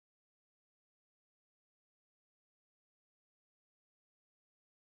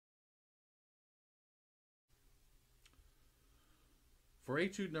For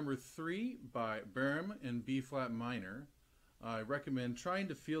etude number 3 by Böhm in B flat minor, I recommend trying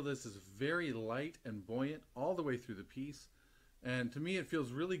to feel this as very light and buoyant all the way through the piece. And to me it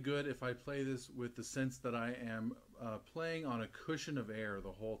feels really good if I play this with the sense that I am playing on a cushion of air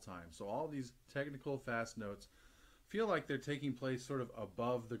the whole time. So all these technical fast notes feel like they're taking place sort of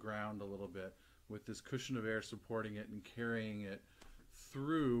above the ground a little bit, with this cushion of air supporting it and carrying it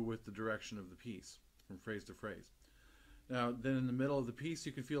through with the direction of the piece from phrase to phrase. Now then in the middle of the piece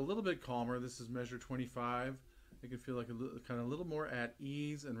you can feel a little bit calmer. This is measure 25. You can feel like a little more at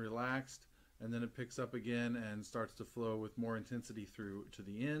ease and relaxed, and then it picks up again and starts to flow with more intensity through to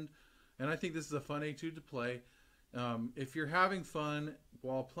the end. And I think this is a fun etude to play. If you're having fun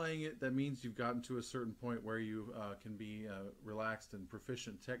while playing it, that means you've gotten to a certain point where you can be relaxed and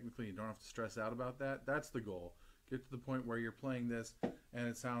proficient technically. You don't have to stress out about that. That's the goal. Get to the point where you're playing this and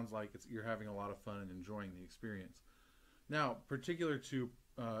it sounds like you're having a lot of fun and enjoying the experience. Now, particular to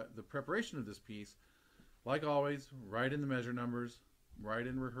the preparation of this piece, like always, write in the measure numbers, write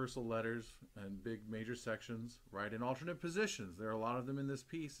in rehearsal letters and big major sections, write in alternate positions. There are a lot of them in this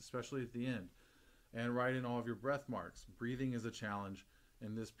piece, especially at the end. And write in all of your breath marks. Breathing is a challenge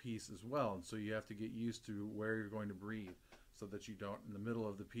in this piece as well, and so you have to get used to where you're going to breathe so that you don't, in the middle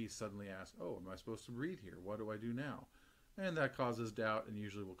of the piece, suddenly ask, oh, am I supposed to breathe here? What do I do now? And that causes doubt and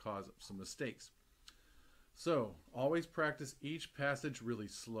usually will cause some mistakes. So always practice each passage really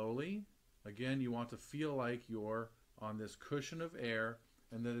slowly. Again, you want to feel like you're on this cushion of air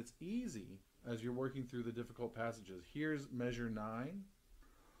and that it's easy as you're working through the difficult passages. Here's measure 9.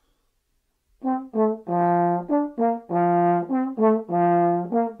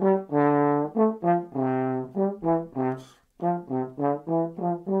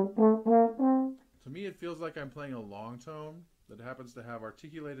 To me, it feels like I'm playing a long tone that happens to have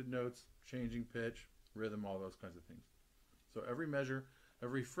articulated notes, changing pitch, rhythm, all those kinds of things. So every measure,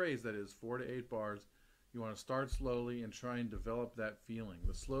 every phrase that is 4 to 8 bars, you want to start slowly and try and develop that feeling.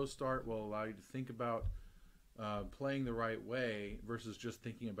 The slow start will allow you to think about playing the right way versus just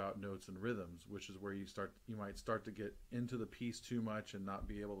thinking about notes and rhythms, which is where you might start to get into the piece too much and not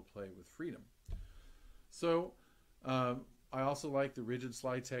be able to play with freedom. So I also like the rigid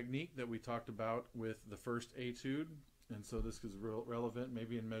slide technique that we talked about with the first etude, and so this is relevant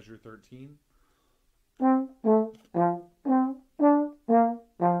maybe in measure 13. And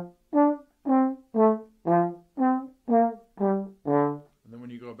then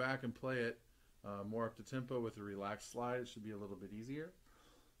when you go back and play it more up to tempo with a relaxed slide, it should be a little bit easier.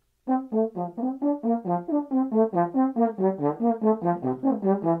 And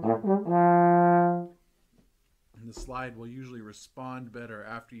the slide will usually respond better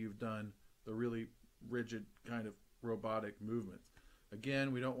after you've done the really rigid kind of robotic movements.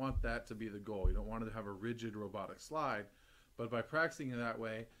 Again, we don't want that to be the goal. You don't want to have a rigid robotic slide, but by practicing it that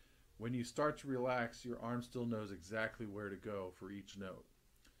way, when you start to relax, your arm still knows exactly where to go for each note.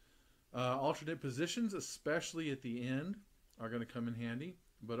 Alternate positions, especially at the end, are going to come in handy,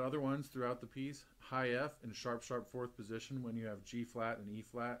 but other ones throughout the piece, high F and sharp, sharp fourth position when you have G flat and E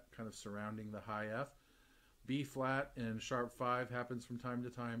flat kind of surrounding the high F. B flat and sharp 5 happens from time to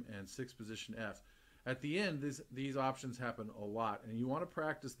time, and 6th position F. At the end, these options happen a lot, and you want to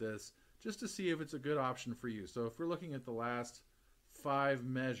practice this just to see if it's a good option for you. So if we're looking at the last 5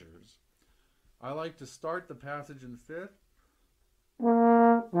 measures, I like to start the passage in 5th.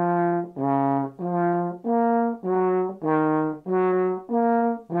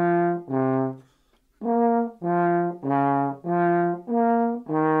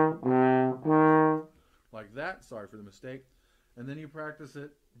 Like that, sorry for the mistake. And then you practice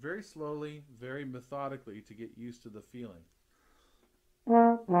it very slowly, very methodically to get used to the feeling.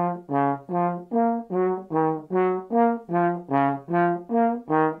 And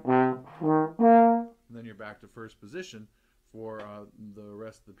then you're back to first position for the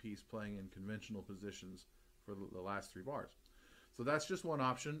rest of the piece, playing in conventional positions for the last 3 bars. So that's just one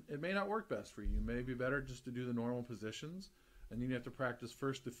option. It may not work best for you. It may be better just to do the normal positions, and then you have to practice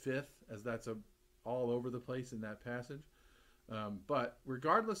 1st to 5th, as that's all over the place in that passage. But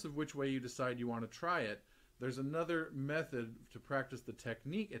regardless of which way you decide you want to try it, there's another method to practice the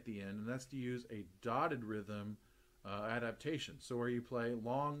technique at the end, and that's to use a dotted rhythm adaptation. So where you play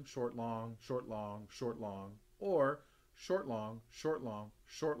long, short, long, short, long, short, long, or short, long, short, long,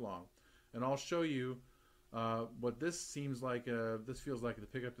 short, long. And I'll show you what this seems like. This feels like the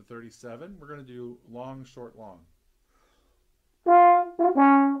pickup to 37. We're going to do long, short, long.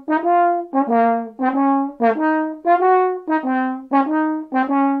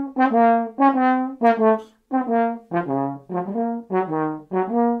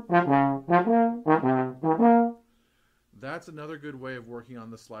 that's another good way of working on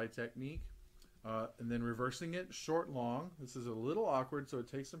the slide technique. And then reversing it, short, long. This is a little awkward, so it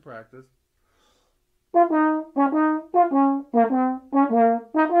takes some practice. And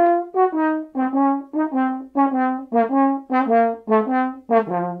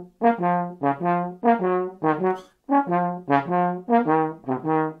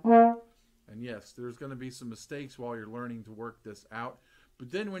yes, there's going to be some mistakes while you're learning to work this out.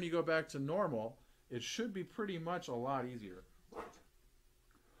 But then when you go back to normal, it should be pretty much a lot easier.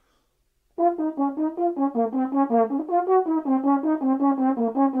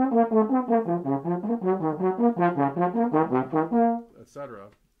 Etc.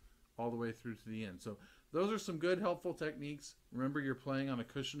 all the way through to the end. So those are some good helpful techniques. Remember, you're playing on a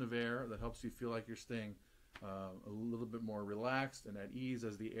cushion of air that helps you feel like you're staying a little bit more relaxed and at ease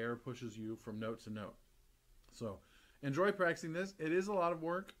as the air pushes you from note to note. So enjoy practicing this. It is a lot of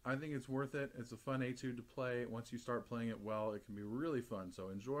work. I think it's worth it. It's a fun etude to play. Once you start playing it well, it can be really fun. So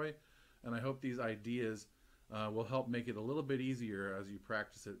enjoy, and I hope these ideas will help make it a little bit easier as you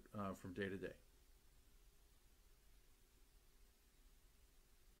practice it from day to day.